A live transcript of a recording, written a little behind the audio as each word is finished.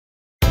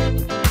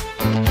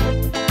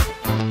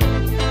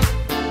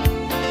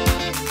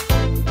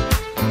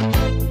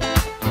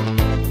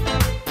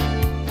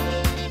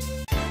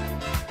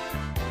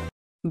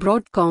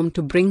Broadcom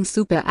to bring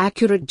super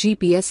accurate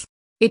GPS.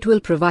 It will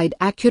provide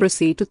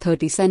accuracy to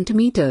 30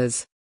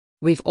 centimeters.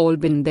 We've all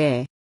been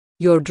there.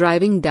 You're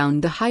driving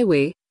down the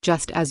highway,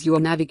 just as your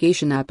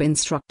navigation app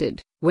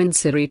instructed, when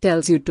Siri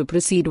tells you to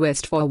proceed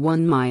west for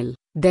 1 mile,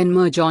 then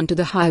merge onto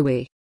the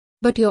highway.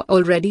 But you're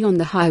already on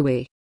the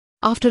highway.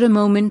 After a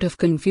moment of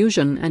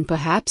confusion and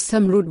perhaps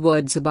some rude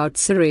words about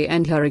Siri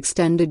and her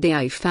extended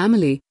AI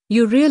family,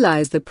 you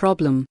realize the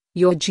problem.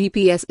 Your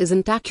GPS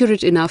isn't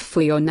accurate enough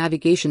for your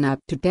navigation app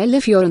to tell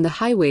if you're on the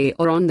highway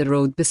or on the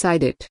road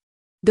beside it.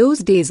 Those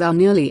days are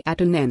nearly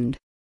at an end.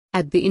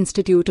 At the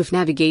Institute of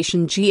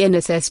Navigation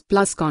GNSS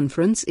Plus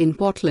conference in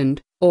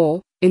Portland,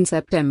 in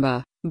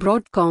September,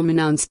 Broadcom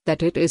announced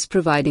that it is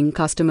providing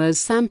customers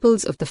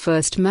samples of the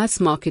first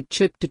mass-market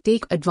chip to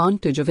take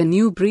advantage of a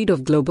new breed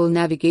of global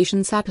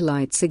navigation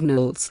satellite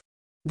signals.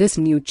 This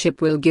new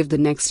chip will give the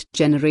next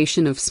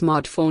generation of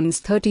smartphones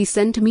 30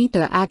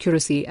 centimeter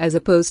accuracy as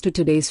opposed to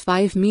today's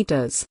 5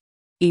 meters.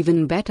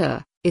 Even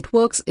better, it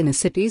works in a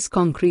city's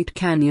concrete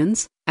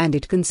canyons, and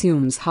it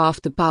consumes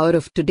half the power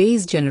of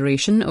today's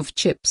generation of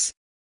chips.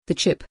 The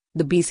chip,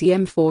 the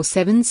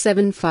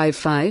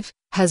BCM47755,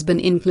 has been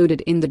included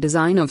in the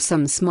design of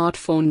some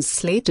smartphones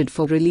slated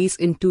for release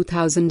in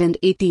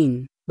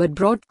 2018, but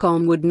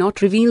Broadcom would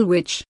not reveal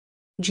which.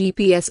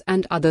 GPS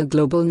and other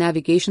global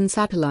navigation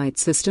satellite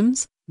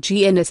systems,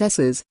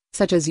 GNSSs,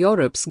 such as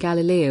Europe's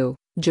Galileo,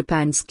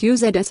 Japan's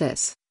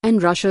QZSS,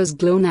 and Russia's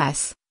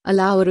GLONASS,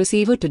 allow a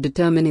receiver to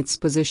determine its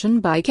position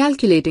by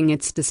calculating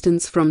its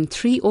distance from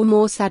 3 or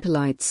more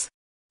satellites.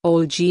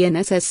 All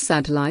GNSS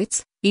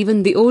satellites,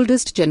 even the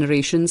oldest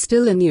generation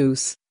still in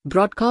use,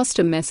 broadcast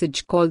a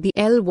message called the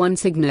L1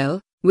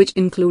 signal, which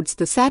includes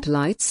the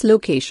satellite's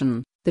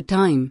location, the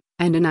time,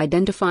 and an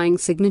identifying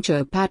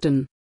signature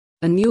pattern.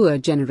 A newer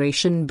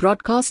generation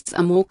broadcasts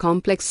a more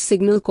complex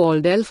signal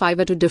called L5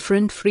 at a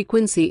different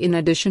frequency in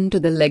addition to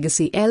the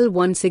legacy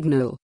L1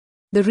 signal.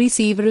 The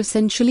receiver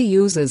essentially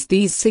uses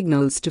these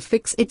signals to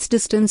fix its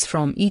distance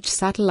from each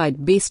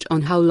satellite based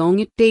on how long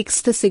it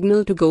takes the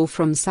signal to go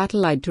from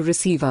satellite to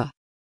receiver.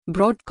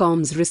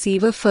 Broadcom's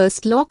receiver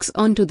first locks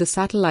onto the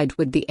satellite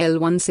with the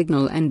L1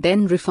 signal and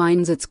then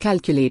refines its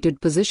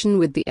calculated position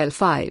with the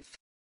L5.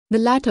 The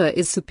latter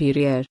is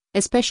superior,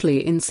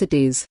 especially in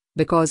cities,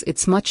 because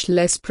it's much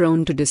less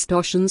prone to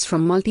distortions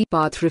from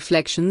multipath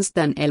reflections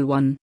than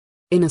L1.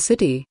 In a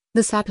city,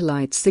 the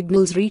satellite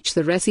signals reach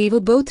the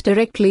receiver both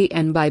directly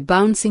and by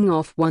bouncing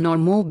off one or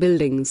more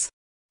buildings.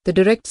 The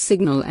direct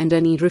signal and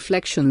any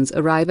reflections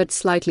arrive at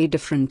slightly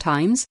different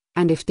times,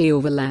 and if they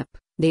overlap,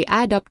 they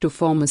add up to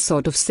form a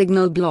sort of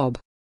signal blob.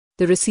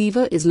 The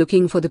receiver is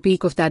looking for the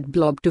peak of that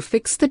blob to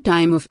fix the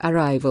time of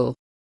arrival.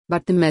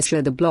 But the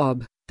measure the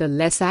blob, the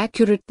less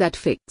accurate that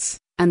fix,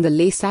 and the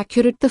less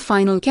accurate the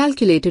final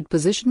calculated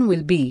position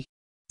will be.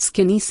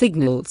 Skinny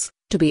signals,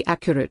 to be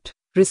accurate,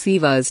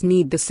 receivers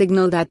need the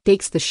signal that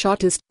takes the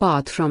shortest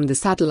path from the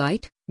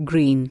satellite,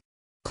 green.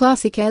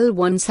 Classic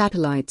L1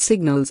 satellite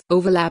signals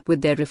overlap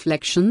with their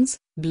reflections,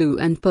 blue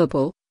and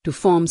purple, to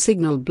form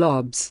signal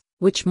blobs,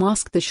 which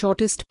mask the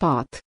shortest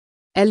path.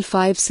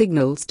 L5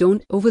 signals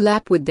don't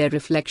overlap with their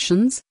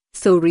reflections,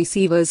 so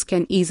receivers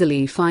can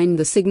easily find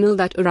the signal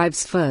that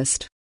arrives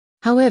first.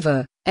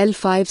 However,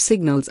 L5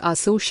 signals are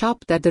so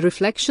sharp that the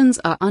reflections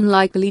are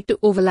unlikely to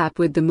overlap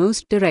with the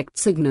most direct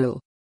signal.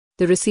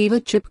 The receiver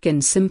chip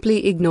can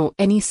simply ignore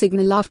any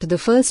signal after the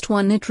first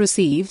one it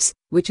receives,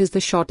 which is the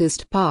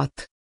shortest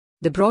path.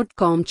 The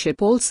Broadcom chip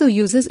also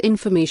uses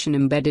information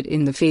embedded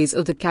in the phase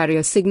of the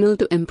carrier signal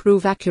to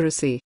improve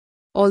accuracy.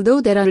 Although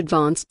there are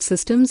advanced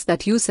systems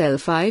that use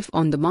L5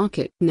 on the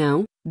market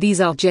now, these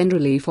are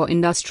generally for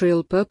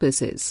industrial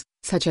purposes,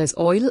 such as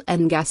oil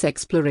and gas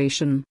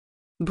exploration.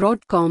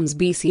 Broadcom's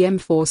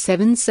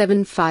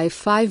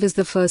BCM47755 is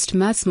the first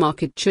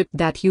mass-market chip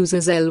that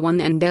uses L1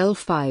 and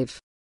L5.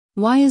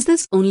 Why is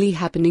this only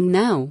happening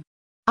now?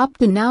 Up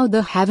to now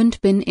there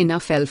haven't been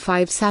enough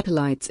L5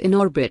 satellites in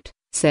orbit,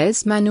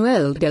 says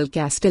Manuel Del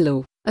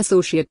Castillo,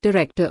 Associate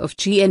Director of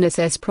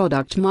GNSS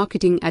Product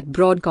Marketing at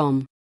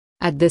Broadcom.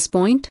 At this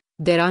point,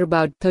 there are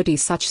about 30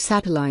 such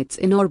satellites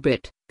in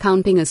orbit,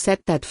 counting a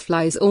set that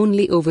flies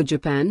only over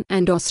Japan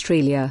and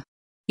Australia.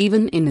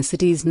 Even in a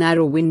city's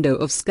narrow window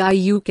of sky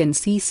you can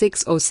see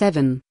 6 or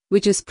 7,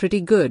 which is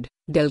pretty good,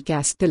 Del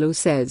Castillo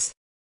says.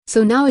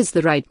 So now is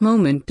the right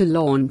moment to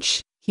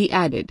launch, he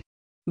added.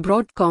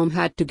 Broadcom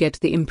had to get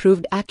the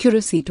improved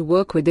accuracy to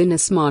work within a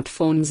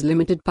smartphone's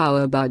limited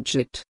power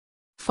budget.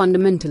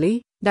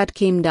 Fundamentally, that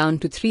came down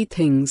to 3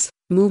 things: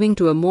 moving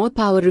to a more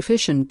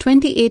power-efficient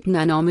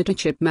 28-nanometer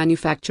chip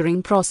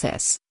manufacturing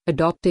process,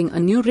 adopting a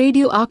new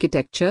radio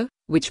architecture,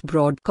 which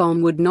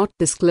Broadcom would not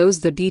disclose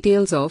the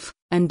details of,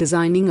 and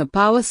designing a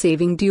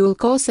power-saving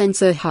dual-core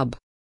sensor hub.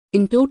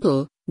 In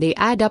total, they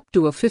add up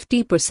to a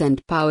 50%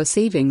 power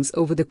savings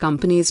over the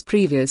company's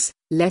previous,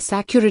 less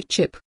accurate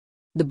chip.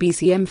 The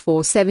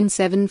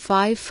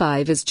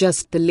BCM47755 is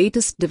just the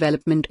latest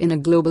development in a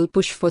global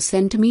push for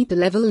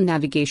centimeter-level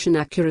navigation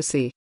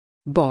accuracy.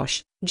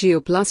 Bosch,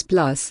 Geo++,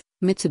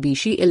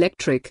 Mitsubishi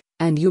Electric,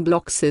 and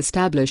u-blox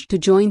established a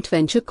joint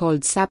venture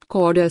called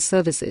Sapcorda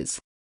Services.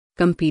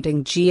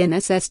 Competing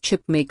GNSS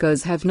chip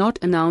makers have not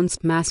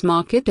announced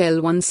mass-market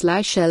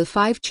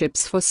L1/L5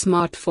 chips for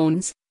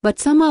smartphones, but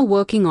some are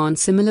working on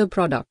similar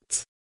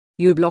products.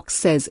 u-blox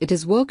says it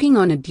is working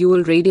on a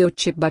dual radio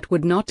chip but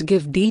would not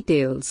give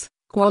details.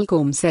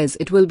 Qualcomm says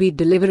it will be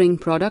delivering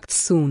products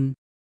soon.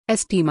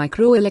 ST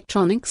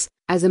Microelectronics,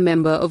 as a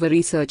member of a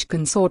research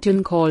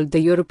consortium called the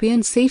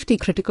European Safety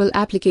Critical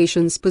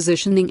Applications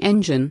Positioning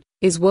Engine,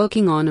 is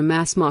working on a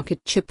mass-market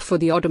chip for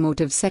the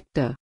automotive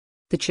sector.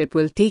 The chip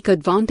will take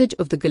advantage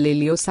of the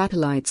Galileo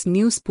satellite's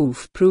new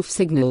spoof-proof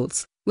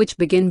signals, which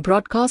begin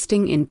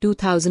broadcasting in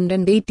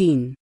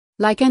 2018.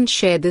 Like and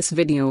share this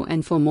video,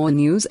 and for more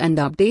news and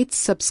updates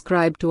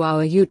subscribe to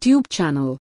our YouTube channel.